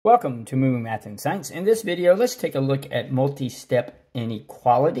Welcome to MooMooMath and Science. In this video, let's take a look at multi-step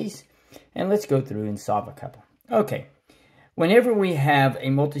inequalities, and let's go through and solve a couple. Okay, whenever we have a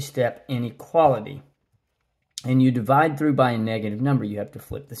multi-step inequality and you divide through by a negative number, you have to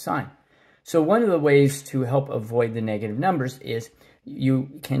flip the sign. So one of the ways to help avoid the negative numbers is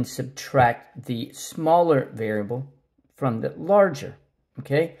you can subtract the smaller variable from the larger,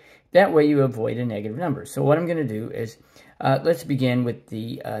 okay? That way you avoid a negative number. So what I'm going to do is, let's begin with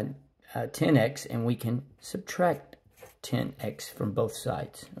the 10x, and we can subtract 10x from both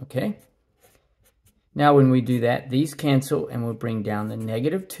sides, okay? Now when we do that, these cancel, and we'll bring down the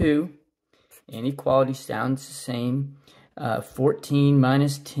negative 2. Inequality sounds the same. 14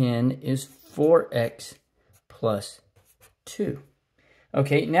 minus 10 is 4x plus 2.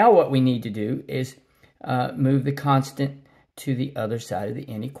 Okay, now what we need to do is move the constant to the other side of the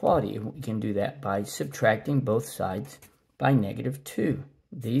inequality. We can do that by subtracting both sides by negative 2.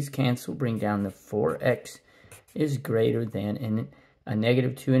 These cancel, bring down the 4x is greater than, and a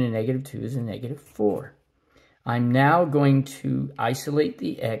negative 2 and a negative 2 is a negative 4. I'm now going to isolate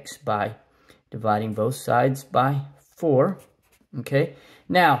the x by dividing both sides by 4. Okay,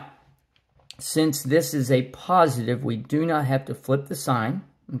 now since this is a positive, we do not have to flip the sign.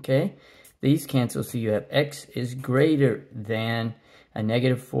 Okay, these cancel, so you have x is greater than a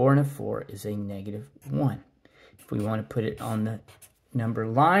negative 4, and a 4 is a negative 1. If we want to put it on the number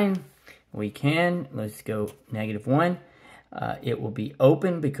line, we can. Let's go negative 1. It will be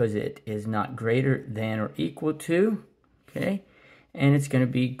open because it is not greater than or equal to, okay? And it's going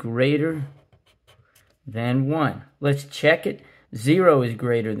to be greater than 1. Let's check it. 0 is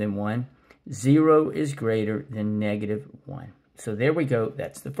greater than 1. 0 is greater than negative 1. So there we go.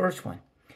 That's the first one.